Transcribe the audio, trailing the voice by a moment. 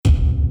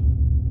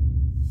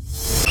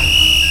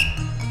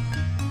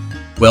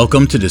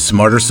Welcome to the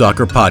Smarter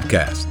Soccer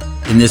Podcast.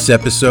 In this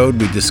episode,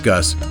 we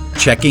discuss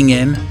checking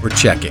in or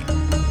checking.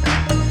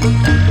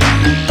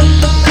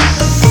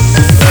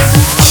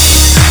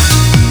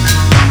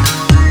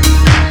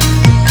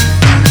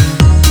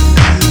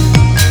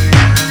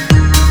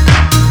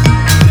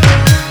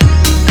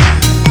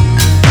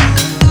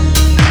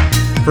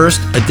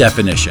 First, a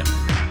definition.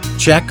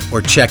 Check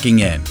or checking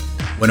in.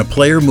 When a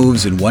player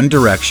moves in one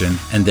direction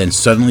and then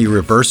suddenly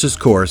reverses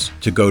course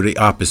to go the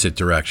opposite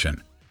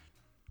direction.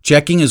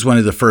 Checking is one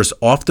of the first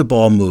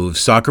off-the-ball moves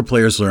soccer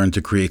players learn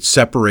to create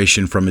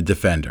separation from a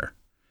defender.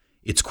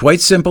 It's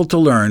quite simple to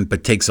learn,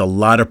 but takes a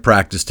lot of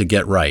practice to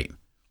get right.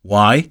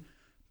 Why?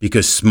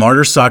 Because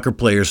smarter soccer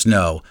players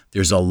know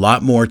there's a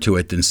lot more to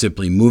it than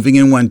simply moving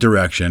in one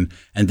direction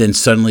and then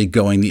suddenly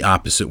going the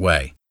opposite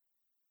way.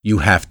 You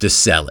have to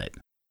sell it.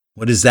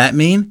 What does that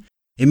mean?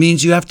 It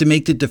means you have to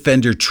make the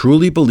defender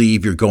truly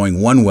believe you're going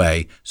one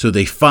way so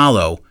they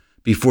follow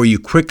before you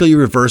quickly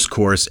reverse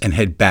course and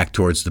head back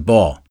towards the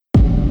ball.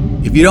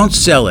 If you don't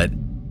sell it,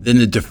 then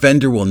the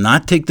defender will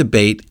not take the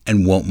bait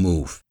and won't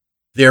move.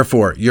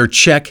 Therefore, your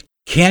check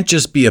can't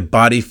just be a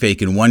body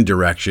fake in one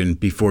direction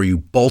before you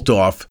bolt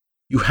off.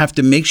 You have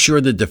to make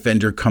sure the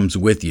defender comes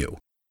with you.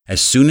 As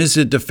soon as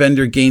the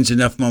defender gains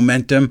enough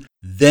momentum,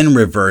 then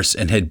reverse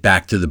and head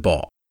back to the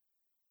ball.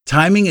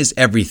 Timing is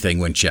everything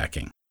when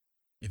checking.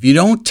 If you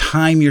don't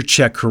time your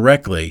check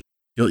correctly,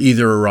 you'll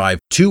either arrive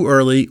too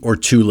early or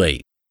too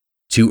late.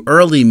 Too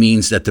early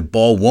means that the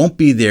ball won't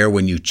be there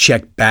when you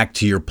check back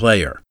to your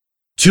player.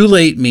 Too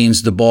late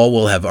means the ball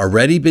will have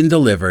already been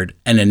delivered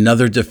and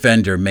another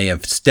defender may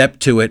have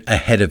stepped to it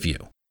ahead of you.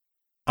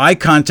 Eye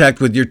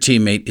contact with your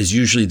teammate is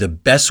usually the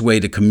best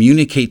way to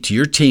communicate to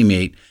your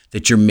teammate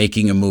that you're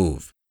making a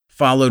move,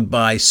 followed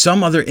by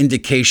some other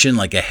indication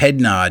like a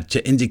head nod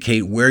to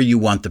indicate where you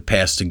want the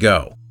pass to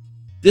go.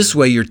 This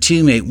way your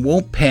teammate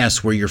won't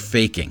pass where you're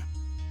faking.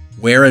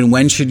 Where and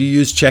when should you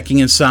use checking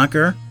in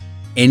soccer?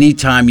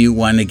 Anytime you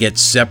want to get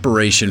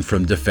separation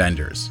from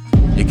defenders.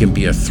 It can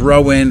be a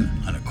throw-in,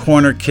 on a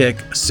corner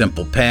kick, a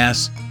simple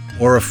pass,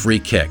 or a free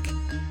kick.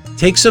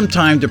 Take some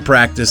time to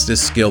practice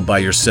this skill by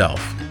yourself,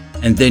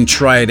 and then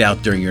try it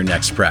out during your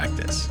next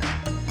practice.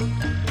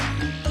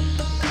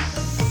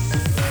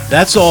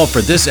 That's all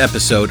for this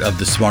episode of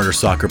the Smarter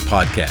Soccer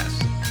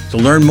Podcast. To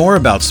learn more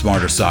about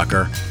Smarter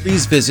Soccer,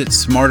 please visit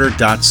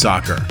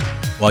smarter.soccer.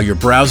 While you're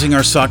browsing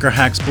our Soccer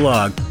Hacks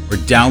blog or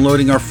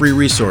downloading our free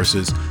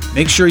resources,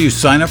 make sure you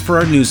sign up for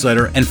our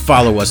newsletter and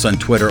follow us on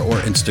Twitter or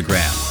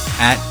Instagram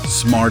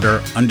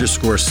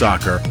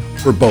 @smarter_soccer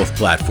for both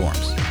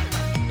platforms.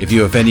 If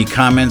you have any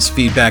comments,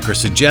 feedback, or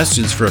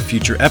suggestions for a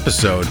future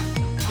episode,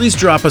 please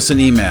drop us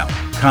an email,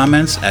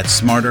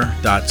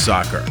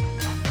 comments@smarter.soccer.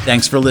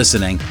 Thanks for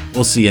listening.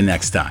 We'll see you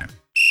next time.